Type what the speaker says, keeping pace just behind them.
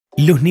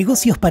Los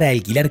negocios para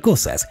alquilar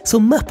cosas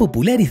son más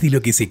populares de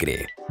lo que se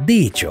cree. De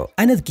hecho,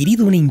 han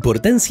adquirido una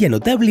importancia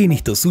notable en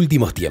estos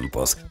últimos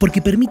tiempos,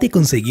 porque permite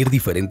conseguir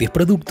diferentes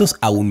productos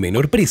a un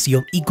menor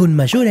precio y con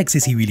mayor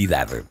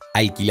accesibilidad.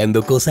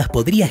 Alquilando cosas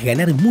podrías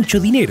ganar mucho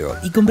dinero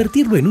y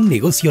convertirlo en un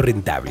negocio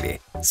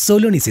rentable.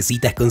 Solo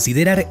necesitas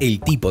considerar el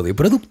tipo de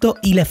producto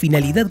y la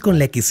finalidad con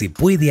la que se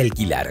puede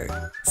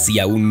alquilar. Si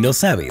aún no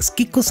sabes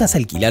qué cosas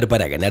alquilar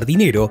para ganar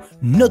dinero,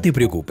 no te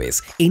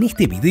preocupes. En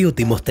este video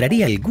te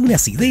mostraré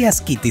algunas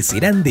ideas que te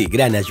serán de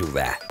gran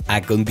ayuda.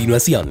 A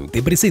continuación,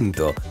 te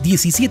presento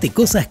 17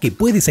 cosas que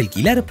puedes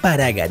alquilar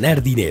para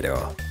ganar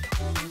dinero.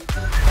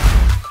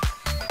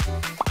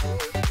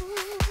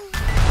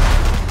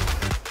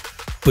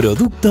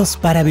 Productos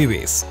para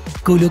bebés.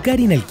 Colocar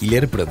en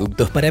alquiler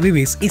productos para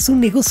bebés es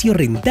un negocio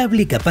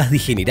rentable capaz de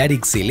generar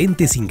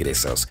excelentes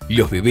ingresos.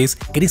 Los bebés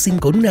crecen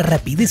con una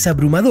rapidez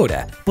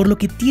abrumadora, por lo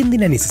que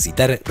tienden a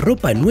necesitar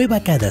ropa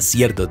nueva cada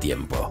cierto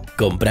tiempo.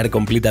 Comprar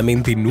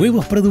completamente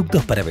nuevos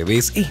productos para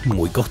bebés es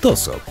muy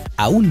costoso,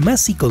 aún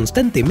más si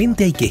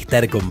constantemente hay que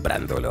estar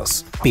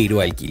comprándolos. Pero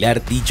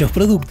alquilar dichos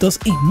productos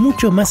es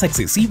mucho más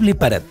accesible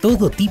para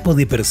todo tipo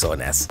de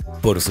personas.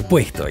 Por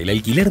supuesto, el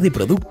alquiler de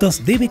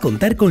productos debe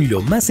contar con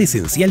lo más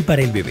esencial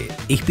para el bebé,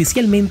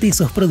 especialmente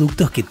esos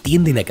productos que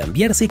tienden a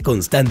cambiarse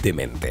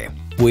constantemente.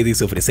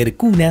 Puedes ofrecer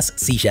cunas,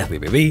 sillas de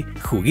bebé,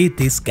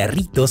 juguetes,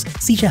 carritos,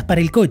 sillas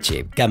para el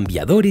coche,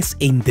 cambiadores,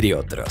 entre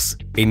otros.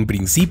 En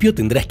principio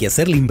tendrás que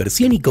hacer la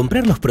inversión y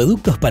comprar los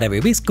productos para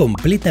bebés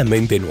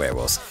completamente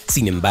nuevos.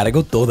 Sin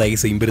embargo, toda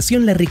esa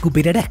inversión la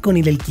recuperarás con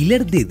el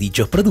alquiler de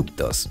dichos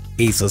productos.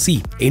 Eso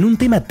sí, en un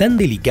tema tan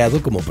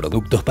delicado como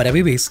productos para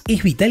bebés,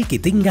 es vital que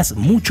tengas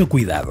mucho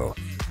cuidado.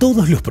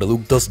 Todos los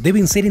productos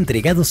deben ser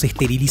entregados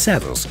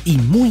esterilizados y,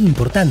 muy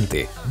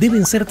importante,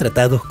 deben ser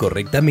tratados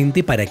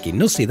correctamente para que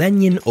no se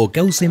dañen o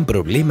causen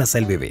problemas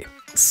al bebé.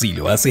 Si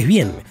lo haces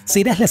bien,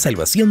 serás la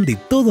salvación de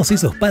todos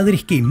esos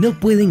padres que no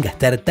pueden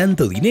gastar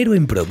tanto dinero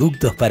en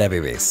productos para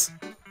bebés.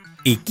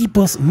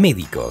 Equipos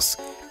médicos.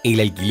 El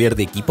alquiler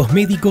de equipos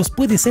médicos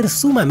puede ser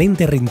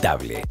sumamente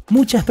rentable.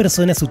 Muchas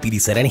personas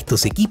utilizarán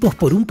estos equipos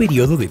por un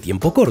periodo de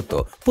tiempo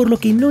corto, por lo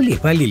que no les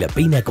vale la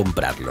pena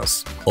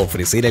comprarlos.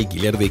 Ofrecer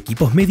alquiler de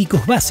equipos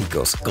médicos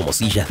básicos, como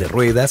sillas de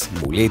ruedas,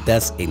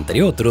 muletas,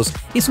 entre otros,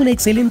 es una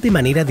excelente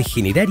manera de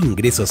generar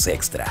ingresos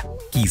extra.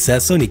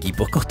 Quizás son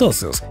equipos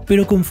costosos,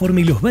 pero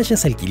conforme los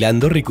vayas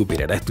alquilando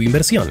recuperarás tu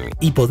inversión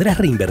y podrás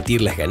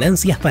reinvertir las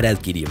ganancias para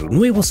adquirir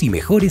nuevos y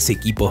mejores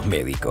equipos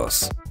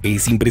médicos.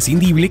 Es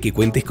imprescindible que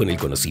cuentes con el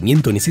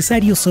conocimiento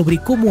necesario sobre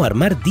cómo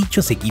armar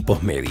dichos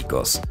equipos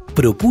médicos.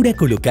 Procura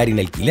colocar en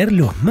alquiler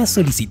los más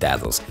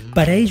solicitados.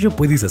 Para ello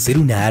puedes hacer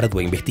una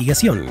ardua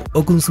investigación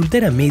o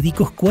consultar a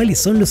médicos cuáles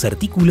son los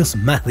artículos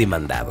más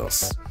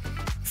demandados.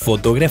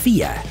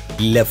 Fotografía.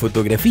 La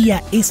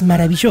fotografía es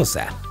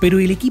maravillosa, pero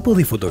el equipo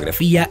de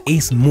fotografía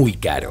es muy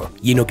caro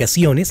y en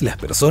ocasiones las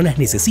personas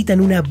necesitan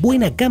una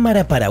buena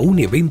cámara para un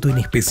evento en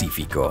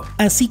específico.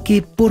 Así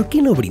que, ¿por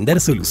qué no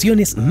brindar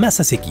soluciones más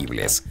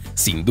asequibles?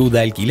 Sin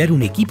duda, alquilar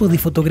un equipo de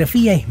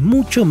fotografía es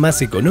mucho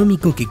más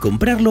económico que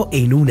comprarlo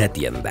en una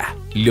tienda.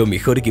 Lo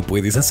mejor que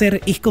puedes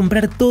hacer es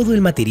comprar todo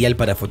el material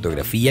para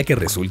fotografía que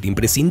resulte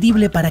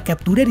imprescindible para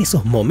capturar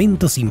esos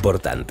momentos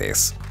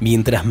importantes.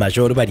 Mientras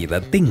mayor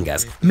variedad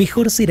tengas,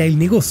 mejor será el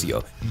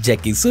negocio, ya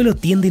que solo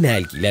tienden a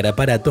alquilar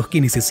aparatos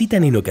que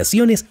necesitan en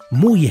ocasiones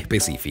muy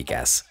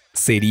específicas.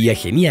 Sería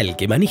genial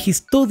que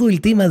manejes todo el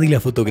tema de la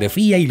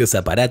fotografía y los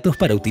aparatos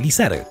para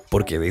utilizar,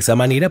 porque de esa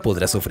manera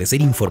podrás ofrecer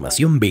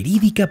información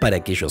verídica para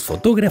aquellos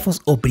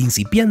fotógrafos o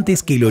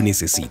principiantes que lo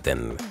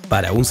necesiten.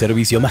 Para un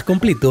servicio más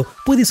completo,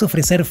 puedes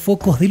ofrecer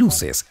focos de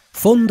luces,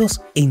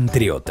 fondos,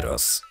 entre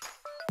otros.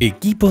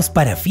 Equipos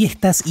para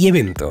fiestas y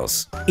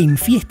eventos. En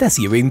fiestas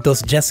y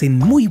eventos yacen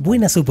muy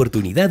buenas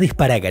oportunidades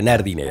para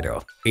ganar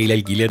dinero. El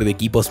alquiler de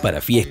equipos para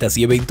fiestas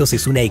y eventos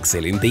es una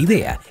excelente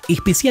idea,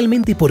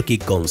 especialmente porque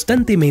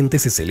constantemente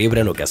se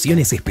celebran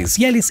ocasiones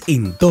especiales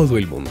en todo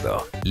el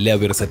mundo. La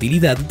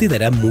versatilidad te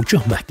dará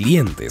muchos más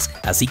clientes,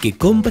 así que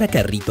compra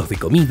carritos de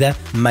comida,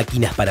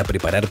 máquinas para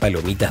preparar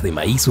palomitas de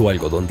maíz o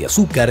algodón de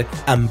azúcar,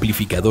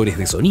 amplificadores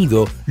de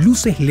sonido,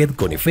 luces LED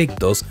con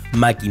efectos,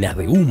 máquinas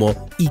de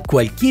humo y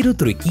cualquier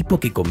otro equipo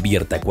que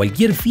convierta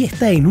cualquier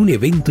fiesta en un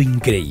evento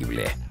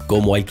increíble.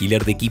 Como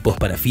alquiler de equipos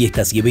para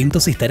fiestas y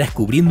eventos estarás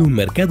cubriendo un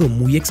mercado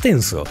muy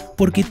extenso,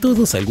 porque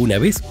todos alguna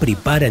vez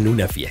preparan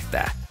una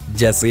fiesta.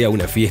 Ya sea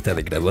una fiesta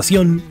de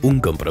graduación, un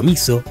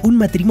compromiso, un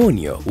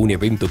matrimonio, un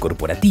evento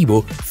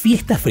corporativo,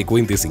 fiestas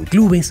frecuentes en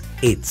clubes,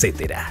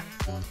 etc.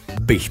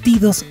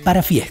 Vestidos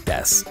para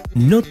fiestas.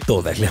 No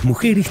todas las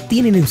mujeres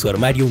tienen en su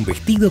armario un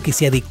vestido que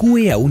se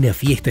adecúe a una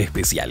fiesta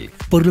especial,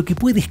 por lo que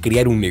puedes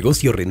crear un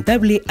negocio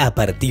rentable a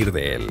partir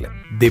de él.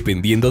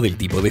 Dependiendo del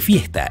tipo de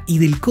fiesta y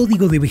del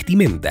código de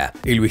vestimenta,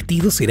 el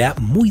vestido será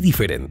muy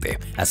diferente,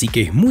 así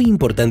que es muy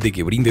importante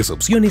que brindes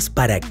opciones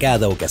para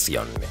cada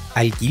ocasión.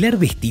 Alquilar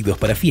vestidos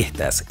para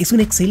fiestas es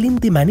una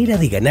excelente manera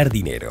de ganar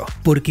dinero,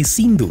 porque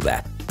sin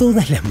duda,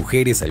 Todas las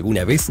mujeres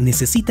alguna vez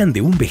necesitan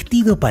de un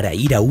vestido para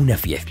ir a una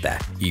fiesta,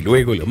 y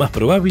luego lo más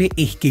probable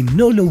es que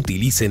no lo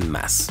utilicen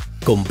más.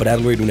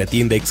 Comprarlo en una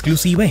tienda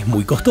exclusiva es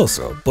muy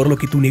costoso, por lo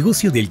que tu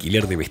negocio de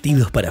alquiler de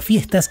vestidos para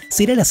fiestas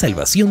será la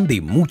salvación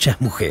de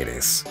muchas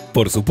mujeres.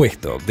 Por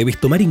supuesto, debes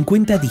tomar en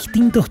cuenta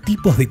distintos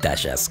tipos de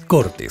tallas,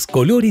 cortes,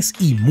 colores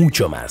y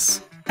mucho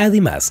más.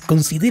 Además,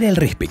 considera el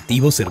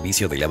respectivo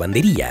servicio de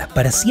lavandería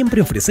para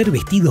siempre ofrecer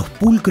vestidos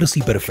pulcros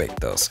y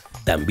perfectos.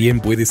 También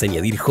puedes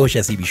añadir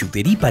joyas y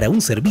billutería para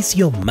un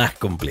servicio más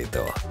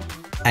completo.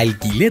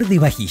 Alquiler de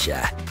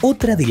vajilla,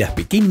 otra de las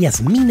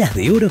pequeñas minas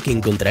de oro que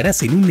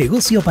encontrarás en un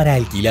negocio para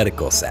alquilar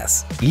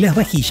cosas. Las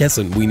vajillas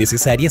son muy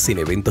necesarias en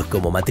eventos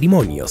como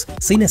matrimonios,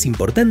 cenas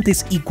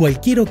importantes y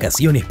cualquier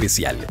ocasión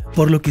especial,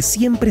 por lo que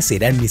siempre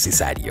serán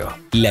necesario.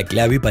 La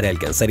clave para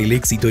alcanzar el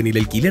éxito en el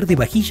alquiler de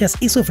vajillas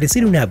es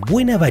ofrecer una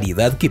buena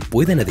variedad que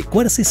puedan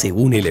adecuarse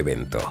según el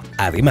evento.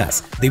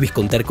 Además, debes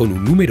contar con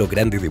un número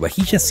grande de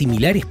vajillas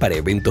similares para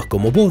eventos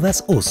como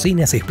bodas o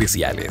cenas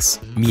especiales.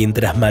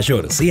 Mientras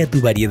mayor sea tu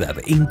variedad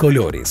en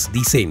colores,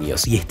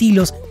 diseños y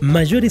estilos,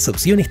 mayores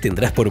opciones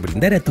tendrás por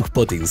brindar a tus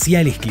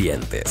potenciales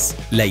clientes.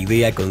 La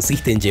idea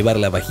consiste en llevar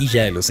la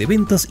vajilla a los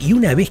eventos y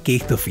una vez que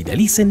estos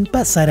finalicen,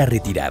 pasar a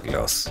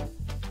retirarlos.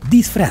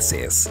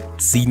 Disfraces.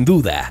 Sin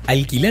duda,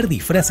 alquilar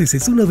disfraces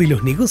es uno de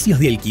los negocios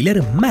de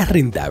alquiler más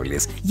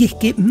rentables, y es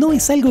que no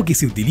es algo que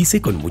se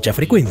utilice con mucha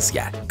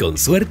frecuencia. Con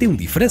suerte, un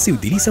disfraz se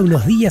utiliza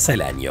unos días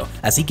al año,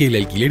 así que el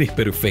alquiler es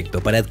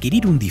perfecto para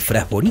adquirir un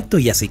disfraz bonito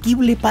y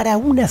asequible para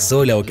una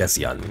sola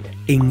ocasión.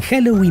 En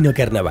Halloween o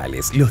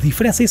carnavales, los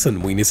disfraces son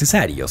muy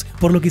necesarios,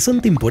 por lo que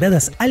son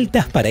temporadas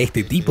altas para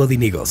este tipo de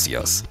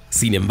negocios.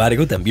 Sin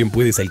embargo, también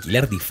puedes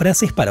alquilar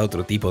disfraces para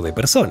otro tipo de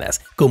personas,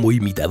 como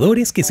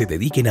imitadores que se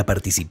dediquen a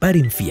participar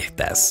en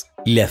fiestas.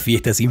 Las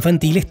fiestas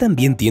infantiles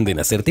también tienden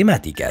a ser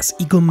temáticas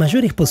y con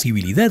mayores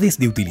posibilidades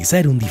de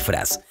utilizar un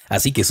disfraz,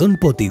 así que son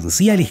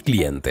potenciales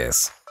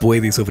clientes.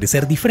 Puedes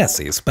ofrecer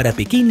disfraces para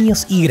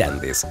pequeños y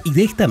grandes y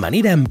de esta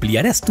manera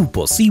ampliarás tu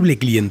posible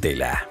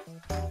clientela.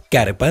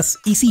 Carpas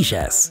y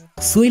sillas.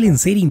 Suelen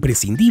ser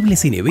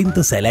imprescindibles en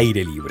eventos al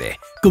aire libre.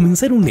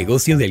 Comenzar un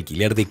negocio de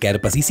alquiler de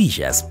carpas y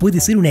sillas puede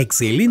ser una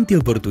excelente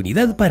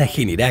oportunidad para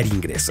generar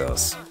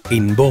ingresos.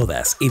 En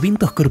bodas,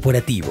 eventos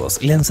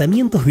corporativos,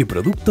 lanzamientos de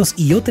productos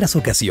y otras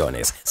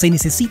ocasiones, se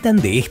necesitan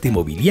de este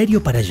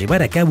mobiliario para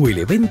llevar a cabo el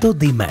evento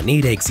de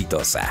manera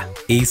exitosa.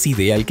 Es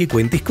ideal que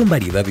cuentes con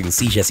variedad en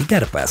sillas y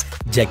carpas,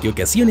 ya que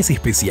ocasiones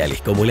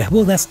especiales como las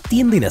bodas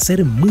tienden a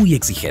ser muy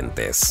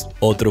exigentes.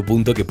 Otro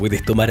punto que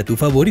puedes tomar a tu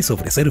favor es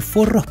ofrecer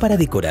forros para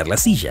decorar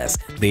las sillas.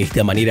 De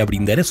esta manera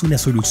brindarás una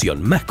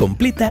solución más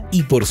completa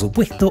y, por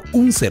supuesto,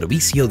 un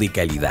servicio de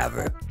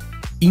calidad.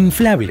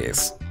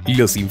 Inflables.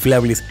 Los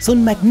inflables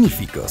son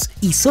magníficos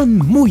y son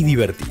muy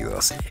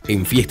divertidos.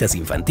 En fiestas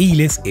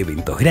infantiles,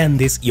 eventos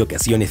grandes y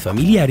ocasiones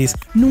familiares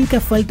nunca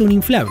falta un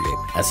inflable,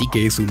 así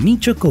que es un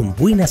nicho con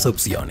buenas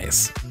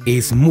opciones.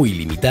 Es muy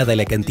limitada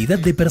la cantidad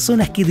de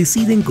personas que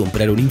deciden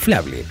comprar un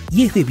inflable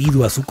y es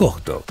debido a su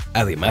costo,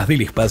 además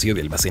del espacio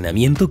de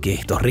almacenamiento que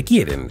estos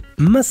requieren,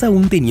 más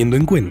aún teniendo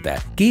en cuenta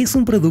que es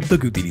un producto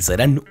que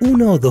utilizarán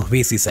 1 o 2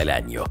 veces al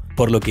año,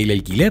 por lo que el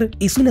alquiler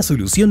es una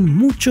solución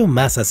mucho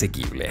más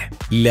asequible.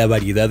 La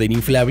variedad en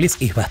inflables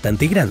es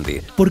bastante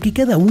grande, porque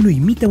cada uno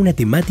imita una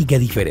temática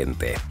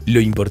diferente.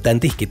 Lo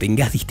importante es que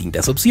tengas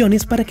distintas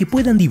opciones para que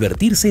puedan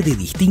divertirse de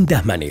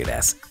distintas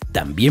maneras.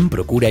 También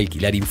procura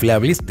alquilar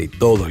inflables de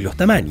todos los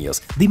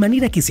tamaños, de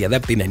manera que se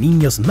adapten a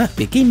niños más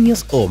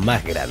pequeños o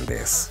más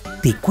grandes.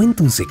 ¿Te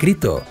cuento un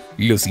secreto?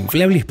 Los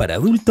inflables para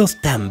adultos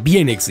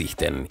también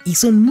existen y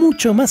son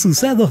mucho más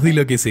usados de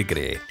lo que se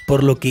cree,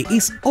 por lo que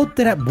es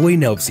otra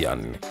buena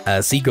opción.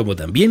 Así como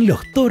también los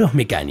toros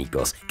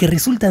mecánicos, que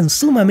resultan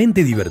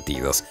sumamente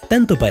divertidos,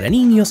 tanto para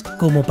niños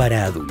como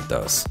para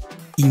adultos.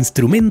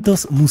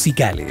 Instrumentos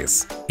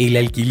musicales. El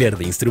alquiler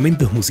de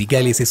instrumentos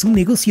musicales es un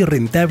negocio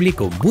rentable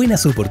con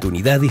buenas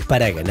oportunidades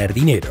para ganar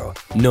dinero.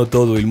 No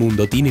todo el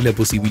mundo tiene la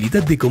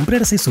posibilidad de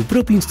comprarse su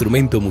propio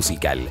instrumento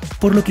musical,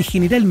 por lo que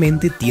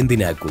generalmente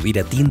tienden a acudir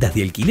a tiendas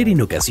de alquiler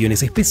en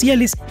ocasiones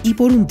especiales y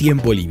por un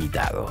tiempo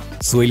limitado.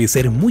 Suele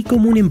ser muy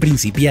común en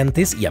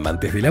principiantes y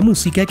amantes de la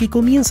música que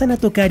comienzan a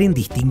tocar en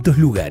distintos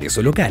lugares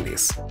o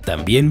locales.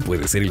 También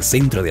puede ser el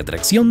centro de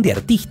atracción de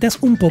artistas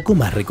un poco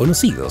más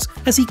reconocidos,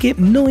 así que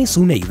no es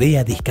una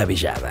idea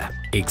descabellada.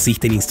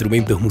 Existen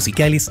instrumentos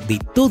musicales de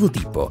todo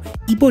tipo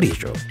y por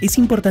ello es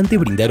importante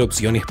brindar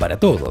opciones para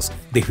todos,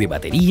 desde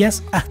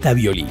baterías hasta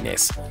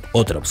violines.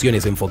 Otra opción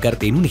es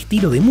enfocarte en un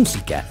estilo de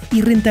música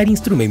y rentar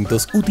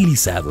instrumentos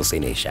utilizados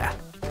en ella.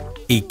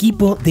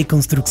 Equipo de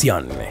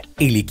construcción.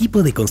 El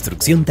equipo de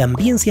construcción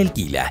también se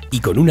alquila y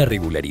con una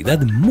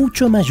regularidad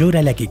mucho mayor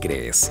a la que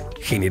crees.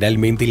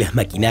 Generalmente las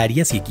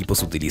maquinarias y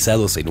equipos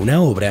utilizados en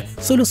una obra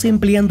solo se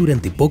emplean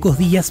durante pocos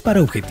días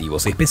para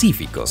objetivos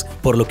específicos,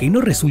 por lo que no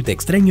resulta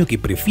extraño que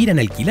prefieran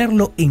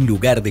alquilarlo en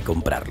lugar de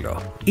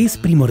comprarlo. Es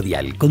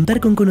primordial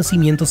contar con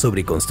conocimientos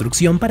sobre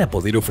construcción para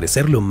poder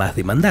ofrecer lo más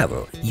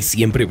demandado y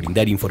siempre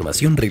brindar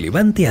información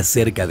relevante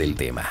acerca del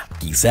tema.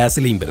 Quizás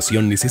la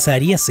inversión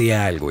necesaria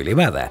sea algo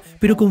elevada,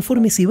 pero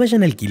conforme se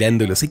vayan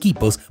alquilando los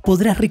equipos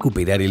podrás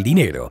recuperar el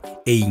dinero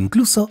e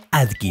incluso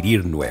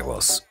adquirir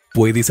nuevos.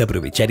 Puedes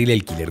aprovechar el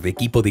alquiler de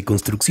equipo de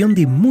construcción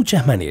de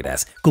muchas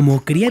maneras,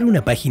 como crear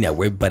una página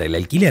web para el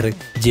alquiler,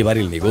 llevar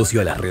el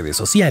negocio a las redes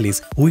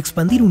sociales o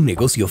expandir un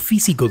negocio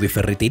físico de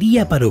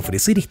ferretería para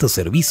ofrecer estos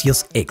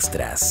servicios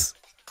extras.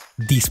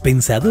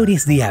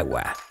 Dispensadores de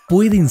agua.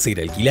 Pueden ser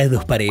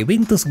alquilados para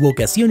eventos u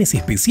ocasiones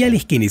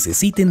especiales que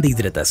necesiten de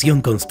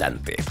hidratación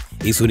constante.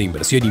 Es una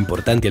inversión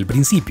importante al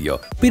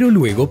principio, pero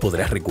luego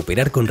podrás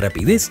recuperar con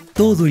rapidez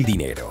todo el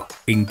dinero.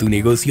 En tu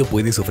negocio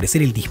puedes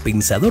ofrecer el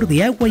dispensador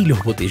de agua y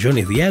los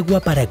botellones de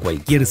agua para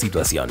cualquier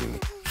situación.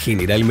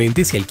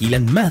 Generalmente se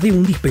alquilan más de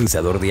un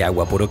dispensador de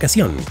agua por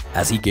ocasión,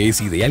 así que es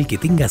ideal que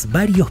tengas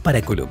varios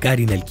para colocar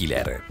en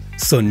alquiler.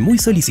 Son muy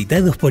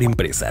solicitados por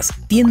empresas,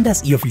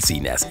 tiendas y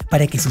oficinas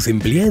para que sus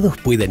empleados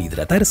puedan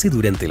hidratarse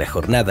durante las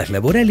jornadas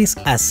laborales,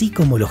 así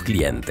como los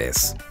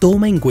clientes.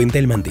 Toma en cuenta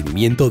el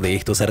mantenimiento de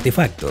estos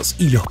artefactos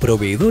y los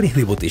proveedores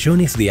de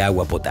botellones de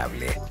agua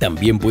potable.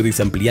 También puedes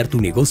ampliar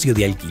tu negocio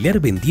de alquiler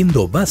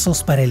vendiendo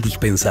vasos para el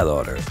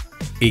dispensador.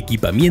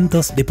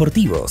 Equipamientos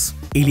deportivos.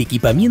 El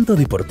equipamiento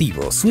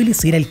deportivo suele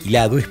ser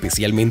alquilado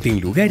especialmente en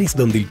lugares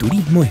donde el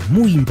turismo es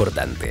muy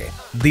importante.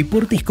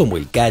 Deportes como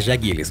el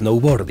kayak y el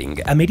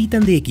snowboarding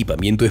ameritan de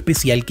equipamiento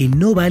especial que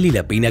no vale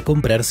la pena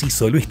comprar si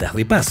solo estás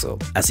de paso,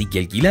 así que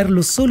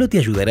alquilarlo solo te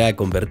ayudará a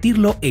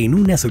convertirlo en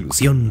una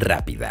solución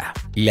rápida.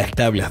 Las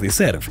tablas de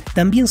surf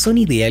también son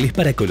ideales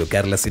para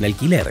colocarlas en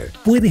alquiler.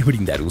 Puedes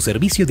brindar un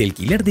servicio de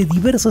alquiler de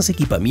diversos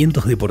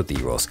equipamientos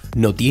deportivos,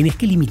 no tienes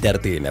que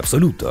limitarte en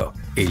absoluto.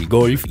 El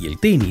golf y el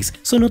tenis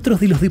son otros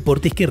de los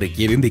deportes que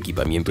requieren de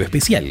equipamiento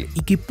especial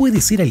y que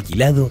puede ser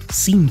alquilado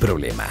sin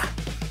problema.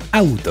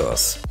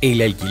 Autos.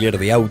 El alquiler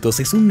de autos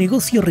es un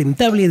negocio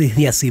rentable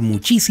desde hace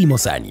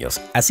muchísimos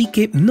años, así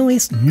que no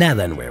es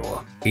nada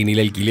nuevo. En el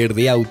alquiler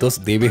de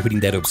autos debes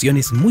brindar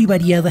opciones muy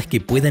variadas que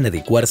puedan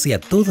adecuarse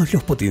a todos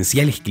los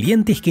potenciales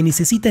clientes que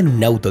necesitan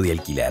un auto de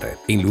alquiler.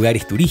 En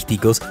lugares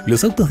turísticos,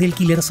 los autos de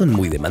alquiler son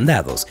muy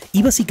demandados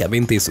y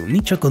básicamente es un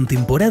nicho con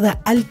temporada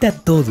alta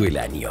todo el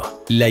año.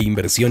 La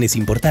inversión es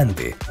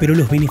importante, pero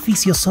los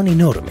beneficios son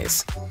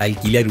enormes.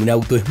 Alquilar un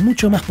auto es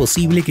mucho más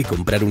posible que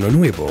comprar uno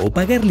nuevo o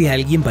pagarle a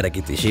alguien para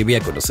que te lleve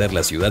a conocer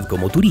la ciudad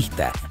como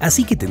turista,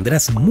 así que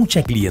tendrás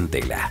mucha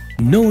clientela.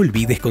 No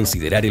olvides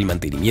considerar el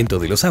mantenimiento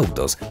de los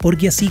autos,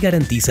 porque así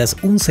garantizas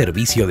un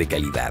servicio de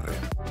calidad.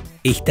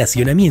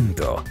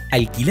 Estacionamiento.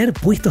 Alquilar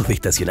puestos de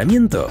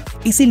estacionamiento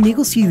es el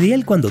negocio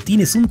ideal cuando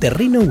tienes un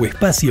terreno o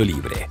espacio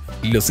libre.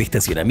 Los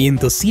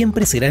estacionamientos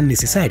siempre serán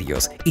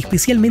necesarios,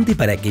 especialmente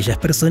para aquellas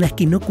personas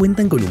que no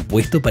cuentan con un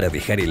puesto para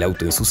dejar el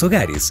auto en sus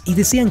hogares y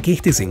desean que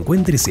éste se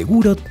encuentre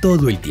seguro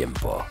todo el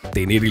tiempo.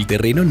 Tener el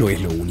terreno no es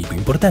lo único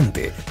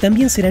importante,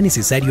 también será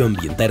necesario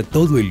ambientar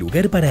todo el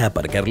lugar para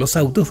aparcar los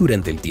autos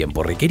durante el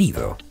tiempo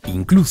requerido.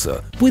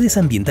 Incluso puedes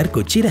ambientar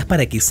cocheras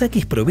para que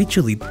saques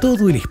provecho de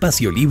todo el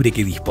espacio libre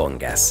que dispongas.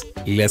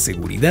 La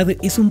seguridad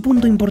es un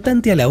punto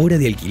importante a la hora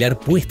de alquilar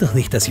puestos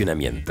de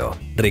estacionamiento.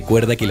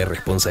 Recuerda que la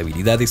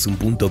responsabilidad es un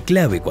punto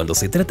clave cuando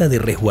se trata de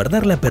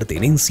resguardar la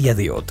pertenencia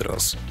de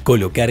otros.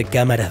 Colocar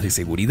cámaras de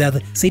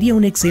seguridad sería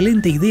una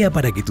excelente idea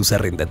para que tus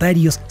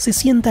arrendatarios se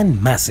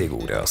sientan más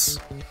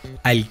seguros.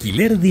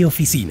 Alquiler de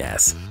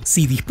oficinas.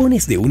 Si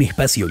dispones de un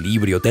espacio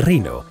libre o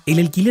terreno, el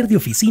alquiler de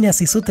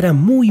oficinas es otra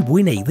muy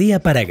buena idea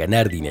para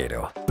ganar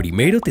dinero.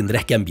 Primero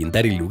tendrás que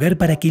ambientar el lugar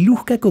para que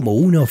luzca como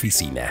una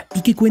oficina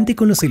y que cuente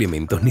con los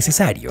elementos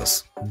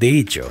necesarios. De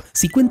hecho,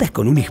 si cuentas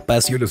con un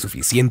espacio lo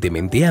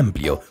suficientemente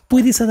amplio,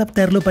 puedes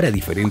adaptarlo para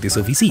diferentes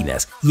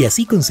oficinas y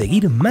así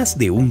conseguir más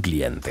de un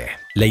cliente.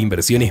 La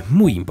inversión es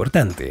muy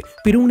importante,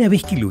 pero una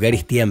vez que el lugar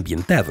esté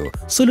ambientado,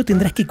 solo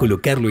tendrás que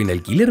colocarlo en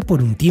alquiler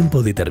por un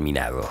tiempo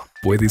determinado.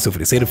 Puedes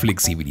ofrecer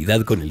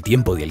flexibilidad con el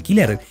tiempo de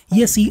alquiler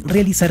y así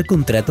realizar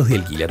contratos de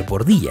alquiler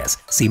por días,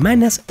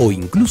 semanas o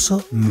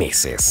incluso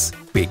meses.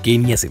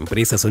 Pequeñas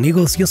empresas o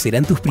negocios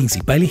serán tus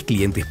principales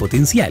clientes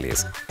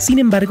potenciales. Sin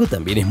embargo,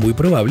 también es muy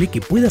probable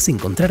que puedas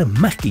encontrar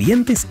más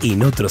clientes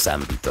en otros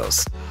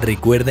ámbitos.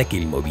 Recuerda que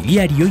el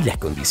mobiliario y las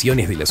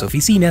condiciones de las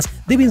oficinas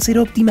deben ser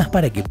óptimas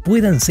para que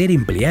puedan ser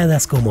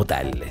empleadas como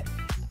tal.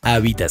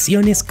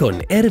 Habitaciones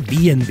con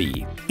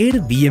Airbnb.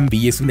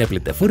 Airbnb es una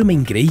plataforma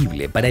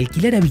increíble para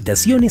alquilar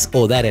habitaciones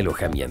o dar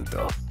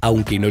alojamiento.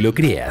 Aunque no lo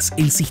creas,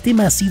 el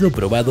sistema ha sido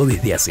probado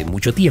desde hace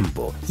mucho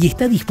tiempo y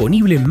está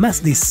disponible en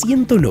más de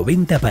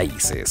 190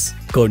 países.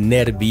 Con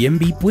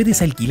Airbnb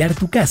puedes alquilar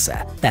tu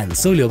casa, tan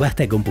solo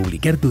basta con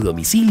publicar tu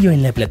domicilio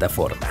en la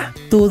plataforma.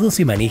 Todo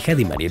se maneja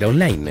de manera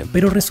online,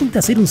 pero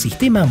resulta ser un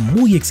sistema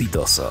muy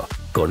exitoso.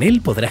 Con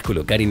él podrás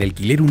colocar en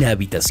alquiler una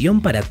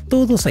habitación para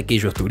todos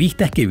aquellos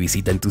turistas que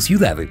visitan tu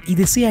ciudad y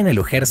desean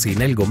alojarse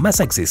en algo más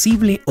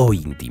accesible o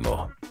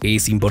íntimo.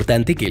 Es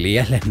importante que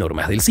leas las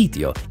normas del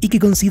sitio y que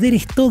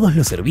consideres todos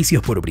los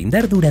servicios por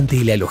brindar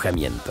durante el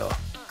alojamiento.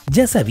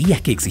 ¿Ya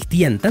sabías que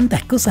existían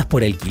tantas cosas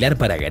por alquilar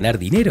para ganar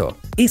dinero?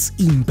 Es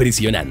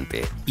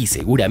impresionante y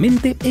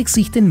seguramente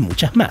existen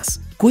muchas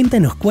más.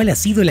 Cuéntanos cuál ha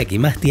sido la que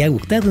más te ha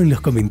gustado en los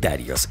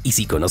comentarios y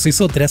si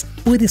conoces otras,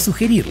 puedes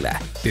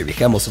sugerirla. Te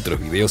dejamos otros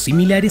videos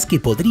similares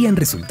que podrían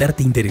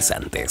resultarte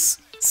interesantes.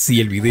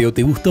 Si el video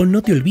te gustó,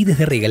 no te olvides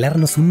de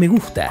regalarnos un me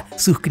gusta,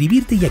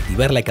 suscribirte y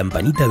activar la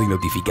campanita de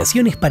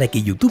notificaciones para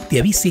que YouTube te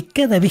avise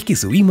cada vez que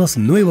subimos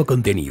nuevo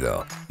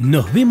contenido.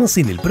 Nos vemos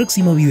en el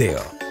próximo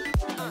video.